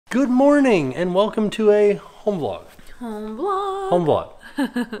Good morning and welcome to a home vlog. Home vlog. Home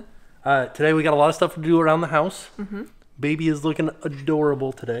vlog. Today we got a lot of stuff to do around the house. Baby is looking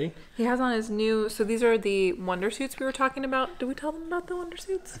adorable today. He has on his new, so these are the wonder suits we were talking about. Did we tell them about the wonder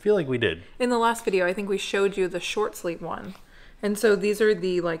suits? I feel like we did. In the last video, I think we showed you the short sleeve one. And so these are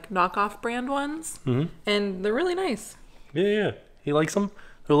the like knockoff brand ones. And they're really nice. Yeah. He likes them.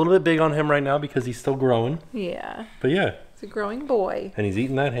 They're a little bit big on him right now because he's still growing. Yeah. But yeah. He's a growing boy. And he's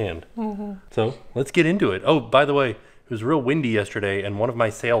eating that hand. So let's get into it. Oh, by the way, it was real windy yesterday and one of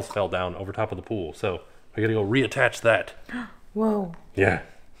my sails fell down over top of the pool. So I gotta go reattach that. Whoa. Yeah.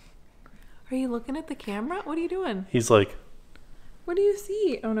 Are you looking at the camera? What are you doing? He's like... What do you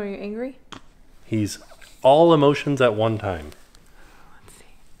see? Oh no, you're angry? He's all emotions at one time. Let's see.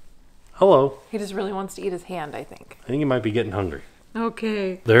 Hello. He just really wants to eat his hand, I think. I think he might be getting hungry.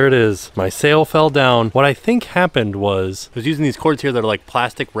 Okay. There it is. My sail fell down. What I think happened was I was using these cords here that are like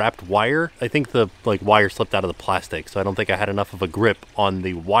plastic wrapped wire. I think the wire slipped out of the plastic, so I don't think I had enough of a grip on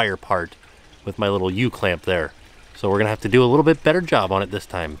the wire part with my little U-clamp there. So we're gonna have to do a little bit better job on it this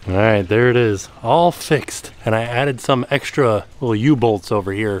time. All right, there it is, all fixed. And I added some extra little U-bolts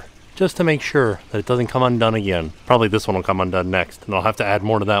over here just to make sure that it doesn't come undone again. Probably this one will come undone next, and I'll have to add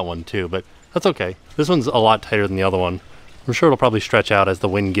more to that one too, but that's okay. This one's a lot tighter than the other one. I'm sure it'll probably stretch out as the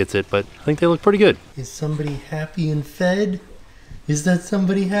wind gets it, but I think they look pretty good. Is somebody happy and fed? Is that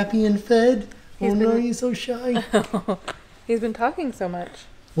somebody happy and fed? Oh no, you're so shy. He's been talking so much.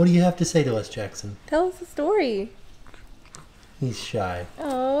 What do you have to say to us, Jackson? Tell us a story. He's shy.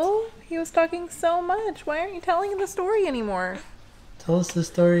 Oh, he was talking so much. Why aren't you telling the story anymore? Tell us the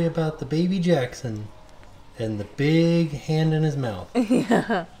story about the baby Jackson and the big hand in his mouth.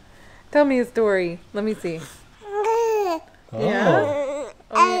 Yeah. Tell me a story. Let me see. Oh.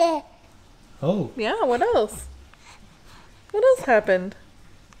 Yeah. Oh. Yeah, what else? What else happened?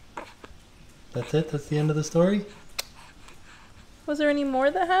 That's it? That's the end of the story? Was there any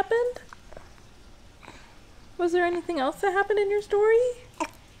more that happened? Was there anything else that happened in your story?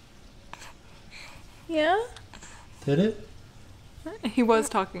 Yeah? Did it? He was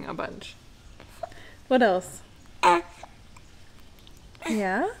talking a bunch. What else?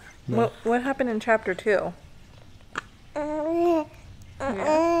 Yeah? No. What happened in chapter 2? Yeah.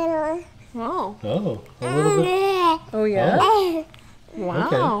 Whoa. Oh, a little bit. Oh, yeah? Oh. Wow.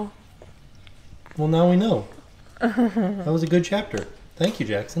 Okay. Well, now we know. That was a good chapter. Thank you,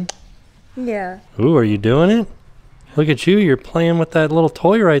 Jackson. Yeah. Ooh, are you doing it? Look at you. You're playing with that little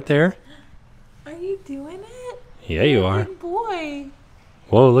toy right there. Are you doing it? Yeah, you are. Big boy.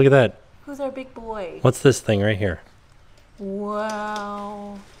 Whoa, look at that. Who's our big boy? What's this thing right here?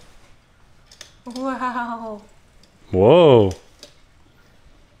 Wow. Wow. Whoa.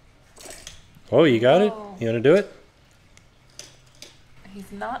 Oh, you got it? Whoa. You want to do it?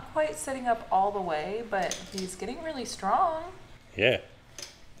 He's not quite sitting up all the way, but he's getting really strong. Yeah.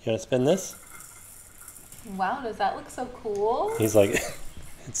 You want to spin this? Wow, does that look so cool? He's like,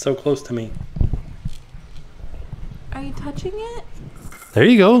 it's so close to me. Are you touching it? There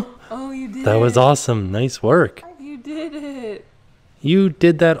you go. Oh, you did it. That was awesome. Nice work. You did it. You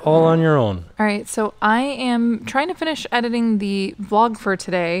did that all on your own. All right, so I am trying to finish editing the vlog for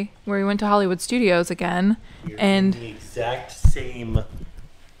today, where we went to Hollywood Studios again. You're and in the exact same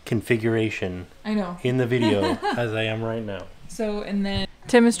configuration I know. in the video as I am right now. So, and then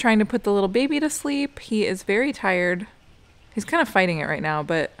Tim is trying to put the little baby to sleep. He is very tired. He's kind of fighting it right now,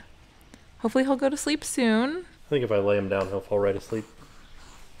 but hopefully he'll go to sleep soon. I think if I lay him down, he'll fall right asleep.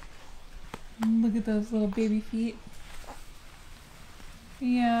 Look at those little baby feet.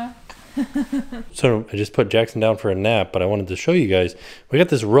 Yeah. So I just put Jackson down for a nap, but I wanted to show you guys. We got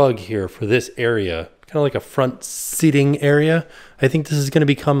this rug here for this area, kind of like a front seating area. I think this is going to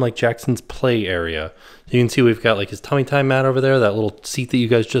become like Jackson's play area. So you can see we've got like his tummy time mat over there, that little seat that you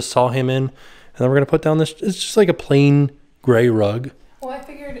guys just saw him in. And then we're going to put down this, it's just like a plain gray rug. Well, I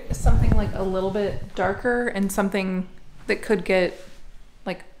figured something like a little bit darker and something that could get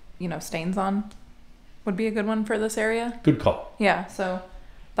like, you know, stains on would be a good one for this area. Good call. Yeah, so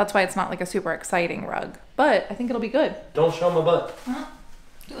that's why it's not like a super exciting rug, but I think it'll be good. Don't show my butt. Huh?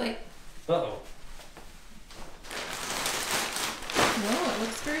 Too late. Uh-oh. No, it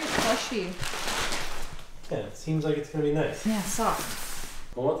looks very plushy. Yeah, it seems like it's going to be nice. Yeah,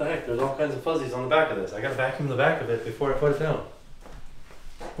 soft. Well, what the heck? There's all kinds of fuzzies on the back of this. I got to vacuum the back of it before I put it down.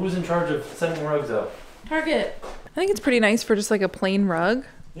 Who's in charge of sending rugs out? Target. I think it's pretty nice for just like a plain rug.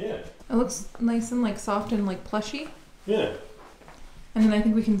 Yeah. It looks nice and like soft and like plushy. Yeah. And then I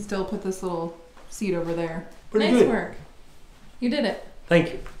think we can still put this little seat over there. Pretty nice good. work. You did it.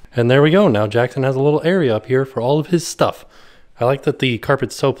 Thank you. And there we go. Now Jackson has a little area up here for all of his stuff. I like that the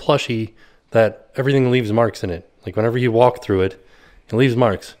carpet's so plushy that everything leaves marks in it. Like whenever you walk through it, it leaves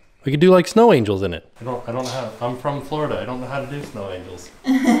marks. We could do like snow angels in it. I don't know how. I'm from Florida. I don't know how to do snow angels.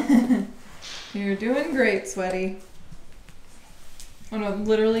 You're doing great, Sweaty. Oh no,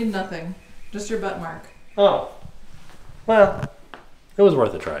 literally nothing. Just your butt mark. Oh. Well, it was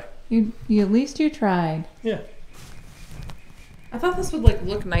worth a try. You at least you tried. Yeah. I thought this would like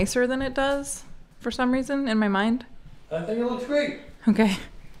look nicer than it does for some reason in my mind. I think it looks great. Okay.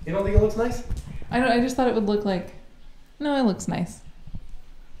 You don't think it looks nice? I just thought it would look like. No, it looks nice.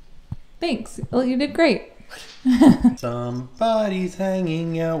 Thanks. Well, you did great. Somebody's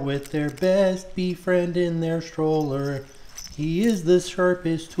hanging out with their best bee friend in their stroller. He is the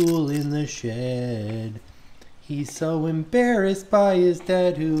sharpest tool in the shed. He's so embarrassed by his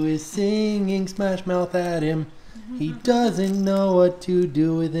dad who is singing Smash Mouth at him. He doesn't know what to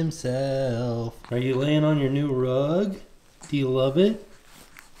do with himself. Are you laying on your new rug? Do you love it?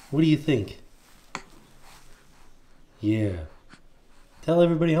 What do you think? Yeah. Tell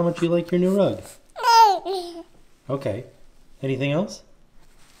everybody how much you like your new rug. Okay. Anything else?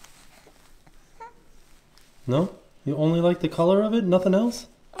 No? You only like the color of it? Nothing else?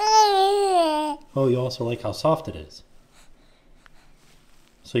 Oh, you also like how soft it is.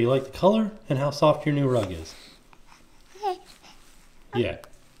 So you like the color and how soft your new rug is? Yeah.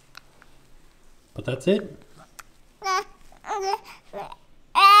 But that's it?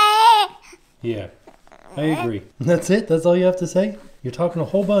 Yeah. I agree. That's it? That's all you have to say? You're talking a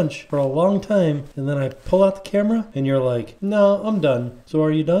whole bunch for a long time, and then I pull out the camera, and you're like, no, I'm done. So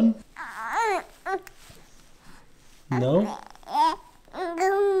are you done? No?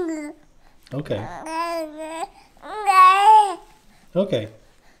 Okay. Okay.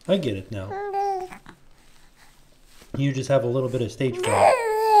 I get it now. You just have a little bit of stage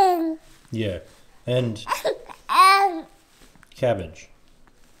fright. Yeah. And cabbage.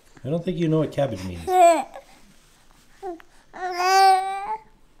 I don't think you know what cabbage means.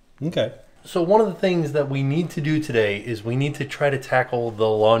 Okay. So one of the things that we need to do today is we need to try to tackle the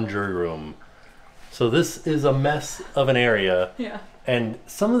laundry room. So this is a mess of an area. Yeah. And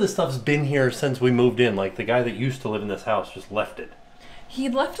some of the stuff's been here since we moved in. Like the guy that used to live in this house just left it. He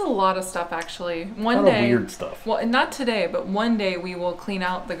left a lot of stuff actually. One A lot day. of weird stuff. Well, not today, but one day we will clean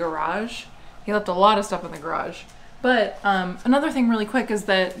out the garage. He left a lot of stuff in the garage. But another thing really quick is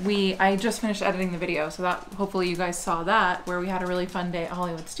that I just finished editing the video, so that hopefully you guys saw that, where we had a really fun day at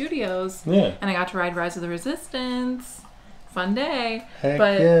Hollywood Studios. Yeah. And I got to ride Rise of the Resistance. Fun day. Heck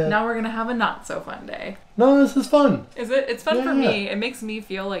but yeah. now we're going to have a not so fun day. No, this is fun. Is it? It's fun for Yeah. me. It makes me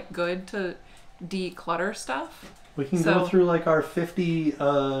feel like good to declutter stuff. We can go through like our 50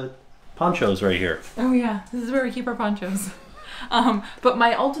 ponchos right here. Oh yeah, this is where we keep our ponchos. But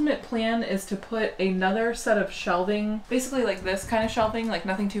my ultimate plan is to put another set of shelving, basically like this kind of shelving, like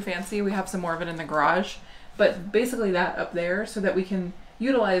nothing too fancy. We have some more of it in the garage, but basically that up there so that we can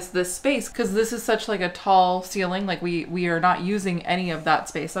utilize this space, because this is such like a tall ceiling, like we are not using any of that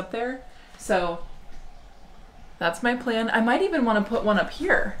space up there. So that's my plan. I might even want to put one up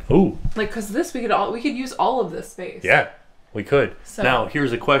here. Ooh. Like, because this we could use all of this space. Yeah, we could. So, now,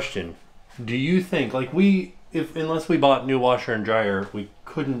 here's a question. Do you think, like unless we bought new washer and dryer, we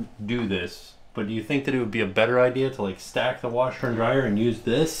couldn't do this, but do you think that it would be a better idea to like stack the washer and dryer and use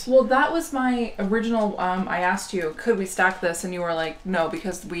this? Well, that was my original, I asked you, could we stack this? And you were like, no,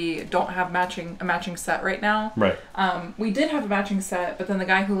 because we don't have a matching set right now. Right. We did have a matching set, but then the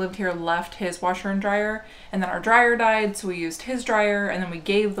guy who lived here left his washer and dryer, and then our dryer died, so we used his dryer, and then we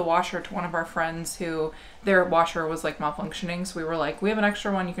gave the washer to one of our friends who their washer was like malfunctioning, so we were like, we have an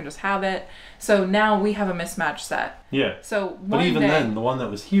extra one, you can just have it. So now we have a mismatched set. Yeah. So but even then, the one that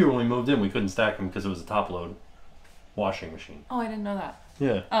was here when we moved in, we couldn't stack them because it was a top load washing machine. Oh, I didn't know that.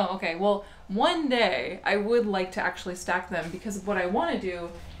 Yeah. Oh, okay. Well, one day I would like to actually stack them, because what I want to do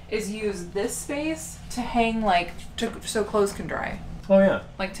is use this space to hang so clothes can dry. Oh yeah.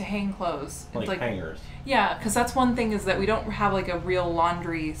 Like to hang clothes. Like hangers. Yeah, because that's one thing, is that we don't have like a real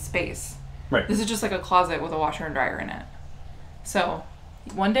laundry space. Right. This is just like a closet with a washer and dryer in it. So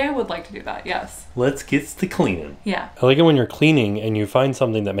one day I would like to do that, yes. Let's get to cleaning. Yeah. I like it when you're cleaning and you find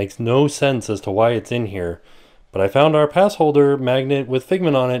something that makes no sense as to why it's in here. But I found our pass holder magnet with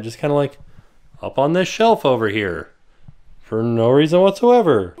Figment on it just kind of like up on this shelf over here for no reason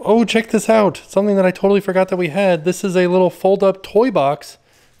whatsoever. Oh, check this out. Something that I totally forgot that we had. This is a little fold-up toy box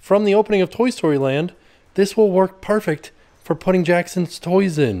from the opening of Toy Story Land. This will work perfect for putting Jackson's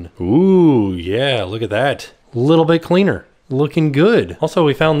toys in. Ooh, yeah, look at that. A little bit cleaner. Looking good. Also,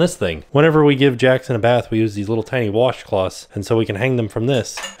 we found this thing. Whenever we give Jackson a bath, we use these little tiny washcloths, and so we can hang them from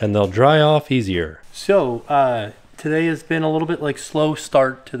this, and they'll dry off easier. So, today has been a little bit like slow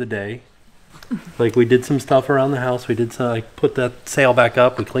start to the day. Like we did some stuff around the house. We did some, like put that sail back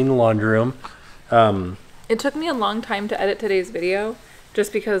up. We cleaned the laundry room. It took me a long time to edit today's video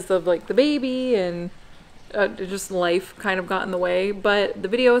just because of like the baby and just life kind of got in the way. But the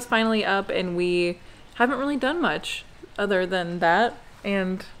video is finally up and we haven't really done much other than that.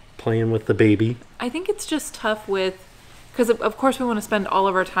 And playing with the baby. I think it's just tough with, because of course we want to spend all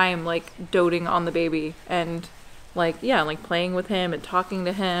of our time like doting on the baby and like, yeah, like playing with him and talking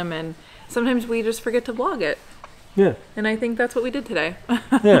to him, and sometimes we just forget to vlog it. Yeah. And I think that's what we did today.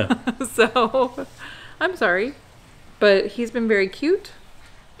 Yeah. So I'm sorry, but he's been very cute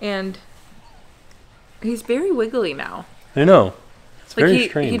and he's very wiggly now. I know. It's like very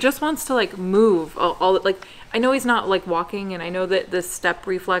strange. He just wants to like move all like, I know he's not like walking, and I know that this step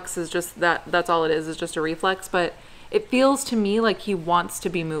reflex is just that's all it is just a reflex, but it feels to me like he wants to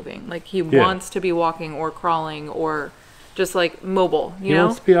be moving. Like he wants to be walking or crawling or just like mobile, you know? He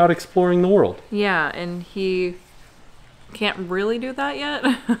wants to be out exploring the world. Yeah, and he can't really do that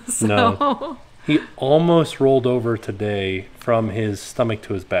yet. So No. He almost rolled over today from his stomach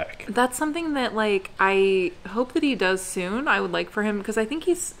to his back. that's something that like I hope that he does soon. I would like for him, because I think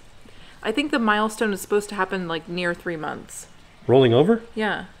the milestone is supposed to happen like near 3 months. Rolling over?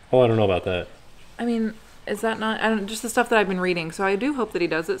 Yeah. Oh, I don't know about that. I mean, is that not, I don't, just the stuff that I've been reading. So I do hope that he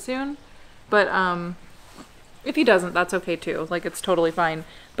does it soon. But if he doesn't, that's okay too. Like, it's totally fine.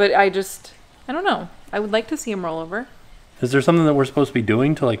 But I don't know. I would like to see him roll over. Is there something that we're supposed to be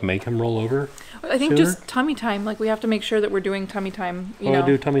doing to like make him roll over? I think sooner? just tummy time. Like, we have to make sure that we're doing tummy time, you know. I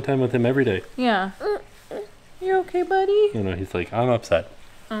do tummy time with him every day. Yeah. You okay, buddy? You know, he's like, I'm upset.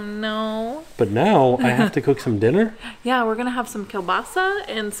 Oh, no. But now I have to cook some dinner. Yeah, we're going to have some kielbasa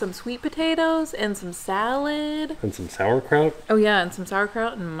and some sweet potatoes and some salad. And some sauerkraut. Oh, yeah, and some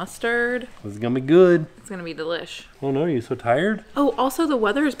sauerkraut and mustard. This is going to be good. It's going to be delish. Oh, no, are you so tired? Oh, also the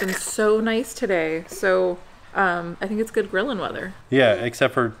weather has been so nice today. So I think it's good grilling weather. Yeah,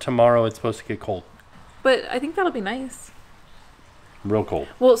 except for tomorrow it's supposed to get cold. But I think that'll be nice. Real cold.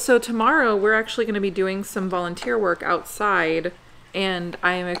 Well, so tomorrow we're actually going to be doing some volunteer work outside. And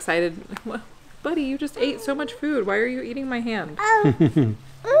I am excited. Buddy, you just ate so much food. Why are you eating my hand?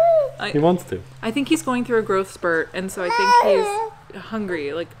 He wants to. I think he's going through a growth spurt. And so I think he's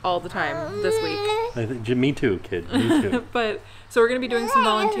hungry like all the time this week. Me too, kid. Me too. But so we're going to be doing some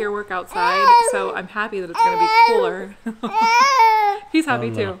volunteer work outside. So I'm happy that it's going to be cooler. He's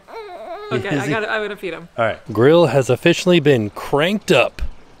happy too. Okay, I'm going to feed him. All right. Grill has officially been cranked up.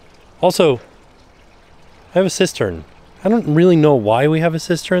 Also, I have a cistern. I don't really know why we have a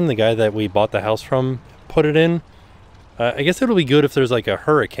cistern. The guy that we bought the house from put it in. I guess it'll be good if there's like a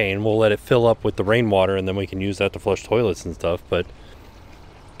hurricane. We'll let it fill up with the rainwater and then we can use that to flush toilets and stuff. But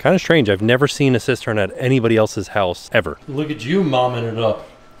kind of strange. I've never seen a cistern at anybody else's house ever. Look at you momming it up.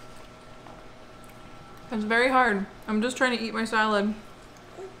 It's very hard. I'm just trying to eat my salad.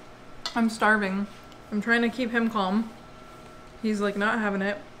 I'm starving. I'm trying to keep him calm. He's like not having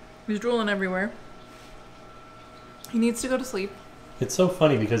it. He's drooling everywhere. He needs to go to sleep. It's so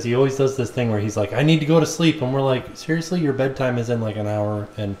funny because he always does this thing where he's like, I need to go to sleep. And we're like, seriously, your bedtime is in like an hour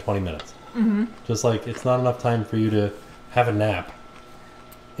and 20 minutes. Mm-hmm. Just like, it's not enough time for you to have a nap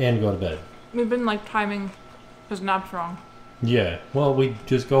and go to bed. We've been like timing his naps wrong. Yeah. Well, we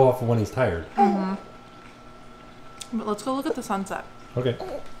just go off of when he's tired. Mm-hmm. But let's go look at the sunset. Okay.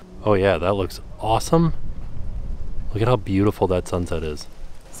 Oh yeah, that looks awesome. Look at how beautiful that sunset is.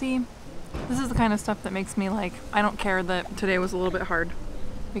 See? This is the kind of stuff that makes me like, I don't care that today was a little bit hard,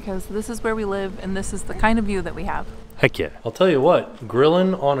 because this is where we live and this is the kind of view that we have. Heck yeah. I'll tell you what,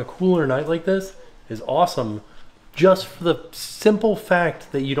 grilling on a cooler night like this is awesome just for the simple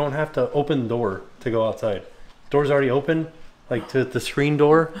fact that you don't have to open the door to go outside. Door's already open, like to the screen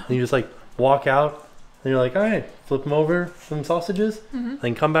door, and you just like walk out and you're like, all right, flip them over some sausages,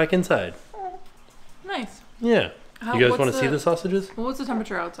 then come back inside. Nice. Yeah. You guys want to see the sausages? Well, what's the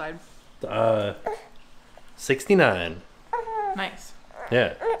temperature outside? 69. Nice.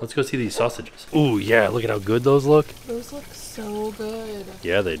 Yeah, let's go see these sausages. Ooh, yeah, look at how good those look. Those look so good.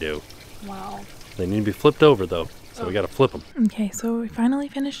 Yeah, they do. Wow. They need to be flipped over though, so we gotta flip them. Okay, so we finally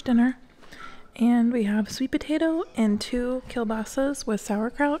finished dinner, and we have sweet potato and 2 kielbasas with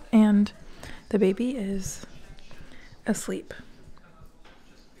sauerkraut, and the baby is asleep.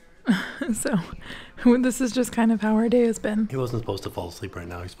 So this is just kind of how our day has been. He wasn't supposed to fall asleep right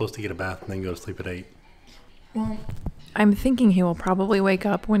now. He's supposed to get a bath and then go to sleep at 8. Well, I'm thinking he will probably wake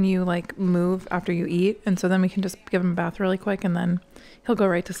up when you like move after you eat, and so then we can just give him a bath really quick and then he'll go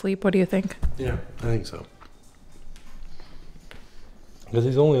right to sleep. What do you think? Yeah, I think so. Because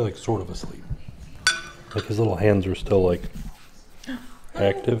he's only like sort of asleep. Like his little hands are still like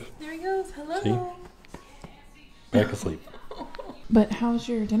active. Oh, there he goes. Hello. See? Back asleep. But how's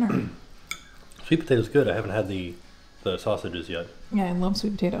your dinner? Sweet potato's good. I haven't had the sausages yet. Yeah, I love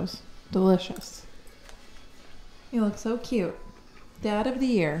sweet potatoes. Delicious. You look so cute. Dad of the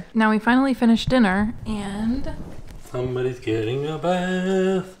year. Now we finally finished dinner and... Somebody's getting a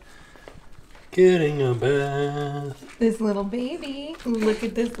bath. Getting a bath. This little baby. Look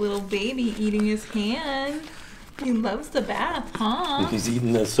at this little baby eating his hand. He loves the bath, huh? He's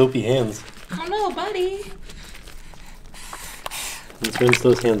eating the soapy hands. Oh no, buddy. Let's rinse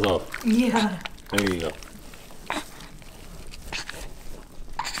those hands off. Yeah. There you go.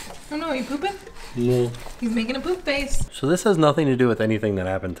 Oh no, are you pooping? No. He's making a poop face. So this has nothing to do with anything that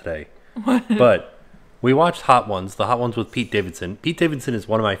happened today. But we watched Hot Ones, the Hot Ones with Pete Davidson. Pete Davidson is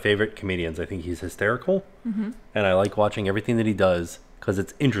one of my favorite comedians. I think he's hysterical. And I like watching everything that he does because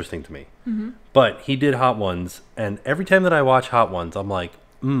it's interesting to me. But he did Hot Ones, and every time that I watch Hot Ones, I'm like,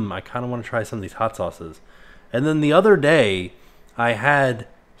 I kind of want to try some of these hot sauces. And then the other day, I had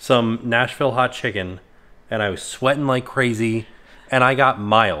some Nashville hot chicken, and I was sweating like crazy, and I got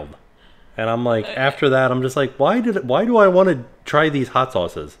mild. And I'm like, after that, I'm just like, why do I want to try these hot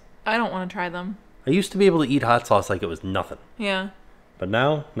sauces? I don't want to try them. I used to be able to eat hot sauce like it was nothing. Yeah. But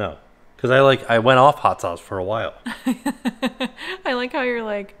now, no. Because I went off hot sauce for a while. I like how you're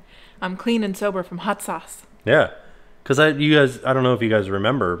like, I'm clean and sober from hot sauce. Yeah. Because I don't know if you guys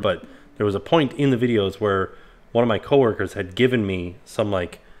remember, but there was a point in the videos where one of my coworkers had given me some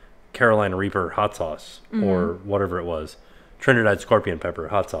like Carolina Reaper hot sauce or whatever it was. Trinidad Scorpion Pepper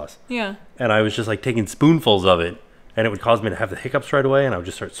hot sauce. Yeah. And I was just like taking spoonfuls of it, and it would cause me to have the hiccups right away, and I would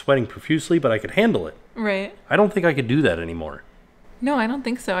just start sweating profusely, but I could handle it. Right. I don't think I could do that anymore. No, I don't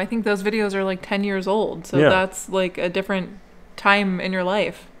think so. I think those videos are like 10 years old. So Yeah. that's like a different time in your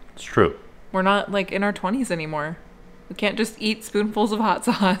life. It's true. We're not like in our 20s anymore. We can't just eat spoonfuls of hot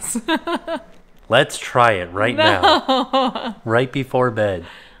sauce. Let's try it right now. Right before bed.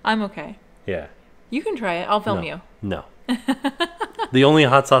 I'm okay. Yeah. You can try it. I'll film No. you. No. The only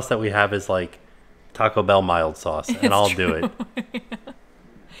hot sauce that we have is like Taco Bell mild sauce, and I'll do it.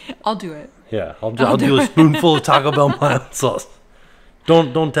 I'll do it. Yeah, I'll do a spoonful of Taco Bell mild sauce.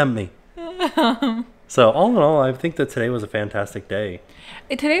 Don't tempt me. So all in all, I think that today was a fantastic day.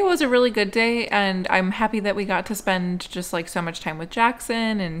 Today was a really good day, and I'm happy that we got to spend just like so much time with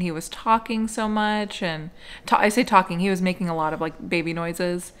Jackson, and he was talking so much, and I say talking, he was making a lot of like baby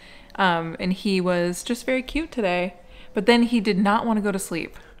noises, and he was just very cute today. But then he did not want to go to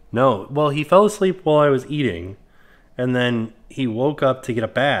sleep. No, well, he fell asleep while I was eating, and then he woke up to get a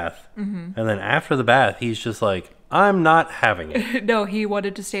bath, and then after the bath, he's just like, I'm not having it. No, he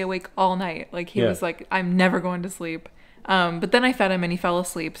wanted to stay awake all night. Like he was like, I'm never going to sleep. But then I fed him and he fell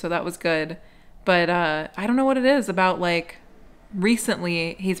asleep, so that was good. But I don't know what it is about, like,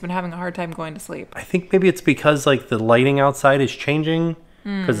 recently he's been having a hard time going to sleep. I think maybe it's because like the lighting outside is changing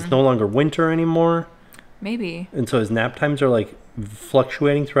because it's no longer winter anymore. Maybe. And so his nap times are like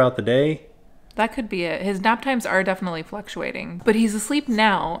fluctuating throughout the day. That could be it. His nap times are definitely fluctuating. But he's asleep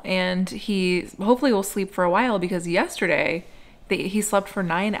now, and he hopefully will sleep for a while, because yesterday he slept for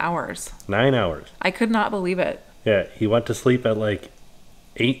 9 hours. 9 hours. I could not believe it. Yeah, he went to sleep at like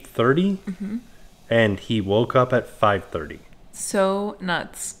 8:30, and he woke up at 5:30. So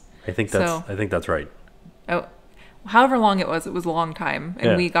nuts. I think that's right. Oh, however long it was a long time,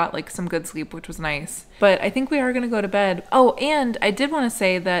 and Yeah. we got like some good sleep, which was nice. But I think we are going to go to bed. Oh, and I did want to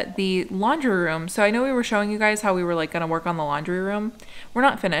say that the laundry room, so I know we were showing you guys how we were like going to work on the laundry room. We're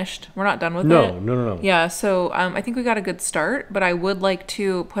not finished. We're not done with it. No. Yeah, so I think we got a good start, but I would like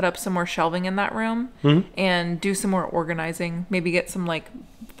to put up some more shelving in that room and do some more organizing. Maybe get some like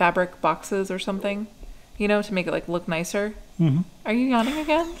fabric boxes or something, you know, to make it like look nicer. Are you yawning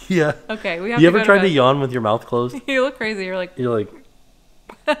again? Yeah. Okay, we have You to ever go tried to to bed. yawn with your mouth closed? You look crazy. You're like,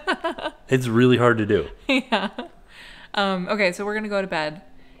 It's really hard to do. yeah. Okay, so we're going to go to bed.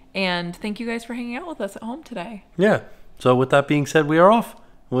 And thank you guys for hanging out with us at home today. Yeah. So with that being said, we are off.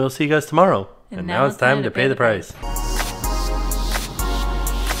 We'll see you guys tomorrow. And now it's time to pay the price.